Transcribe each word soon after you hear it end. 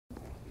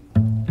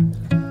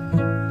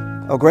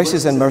Oh,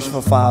 gracious and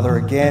merciful Father,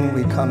 again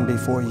we come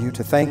before you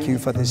to thank you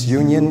for this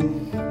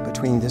union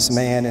between this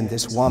man and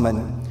this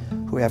woman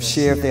who have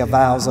shared their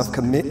vows of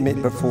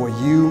commitment before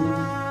you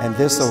and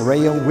this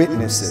array of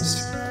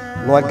witnesses.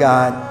 Lord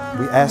God,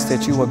 we ask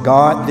that you will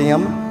guard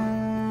them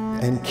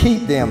and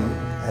keep them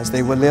as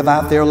they will live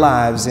out their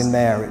lives in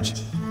marriage.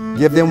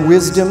 Give them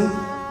wisdom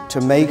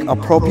to make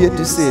appropriate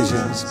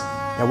decisions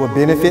that will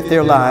benefit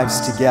their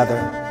lives together.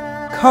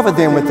 Cover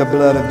them with the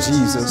blood of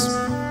Jesus,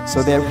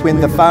 so that when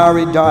the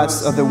fiery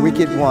darts of the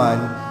wicked one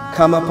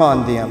come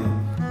upon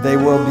them, they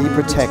will be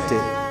protected.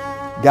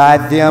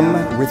 Guide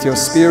them with your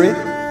Spirit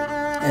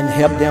and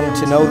help them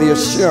to know the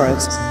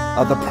assurance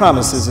of the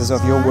promises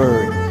of your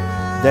word,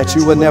 that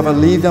you will never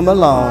leave them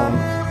alone,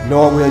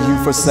 nor will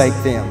you forsake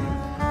them,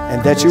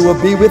 and that you will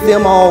be with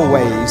them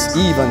always,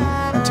 even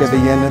until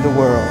the end of the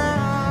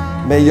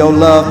world. May your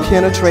love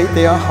penetrate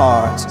their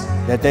hearts,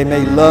 that they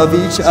may love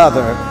each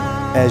other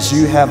as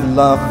you have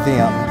loved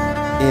them.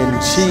 In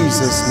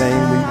Jesus'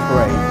 name we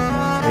pray.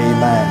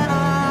 Amen.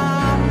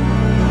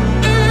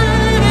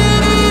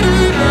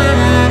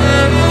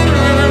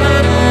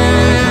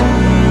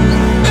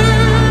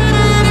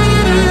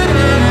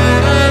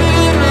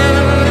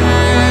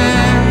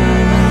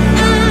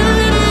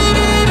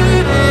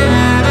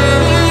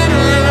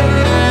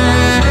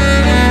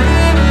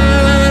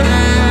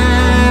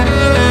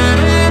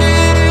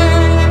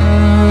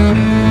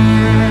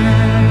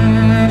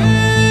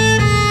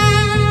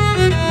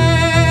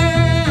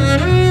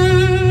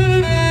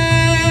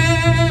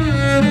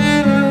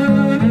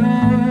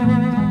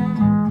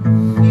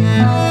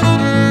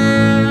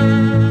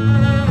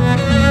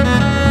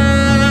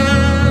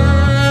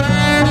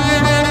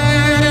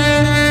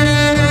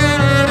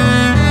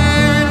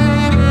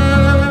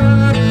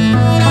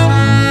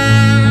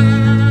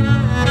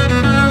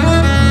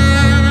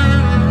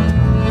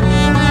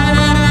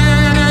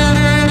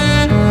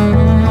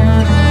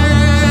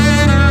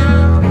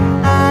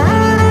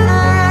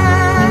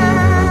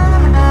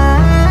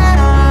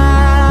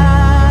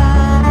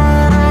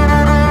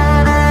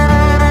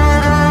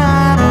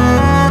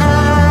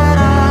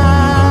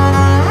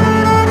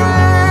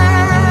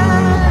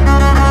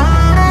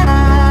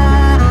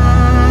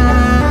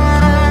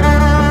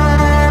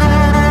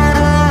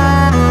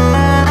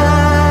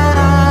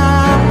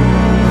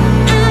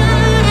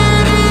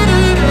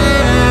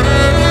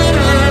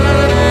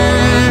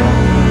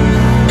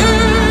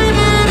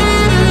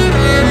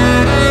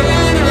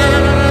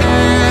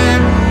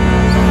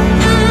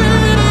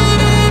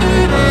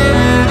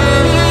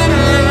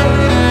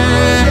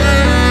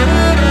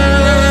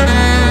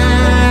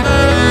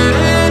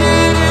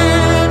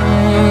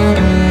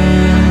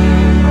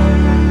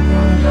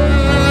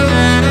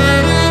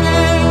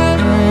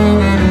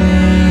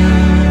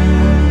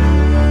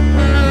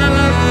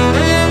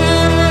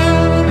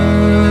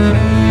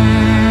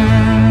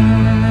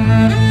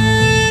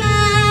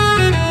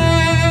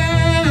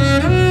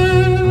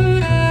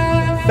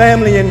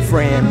 Family and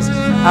friends,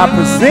 I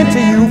present to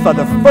you for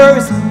the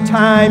first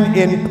time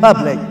in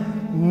public,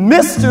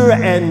 Mr.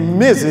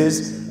 and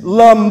Mrs.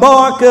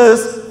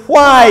 Lamarcus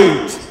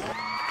White.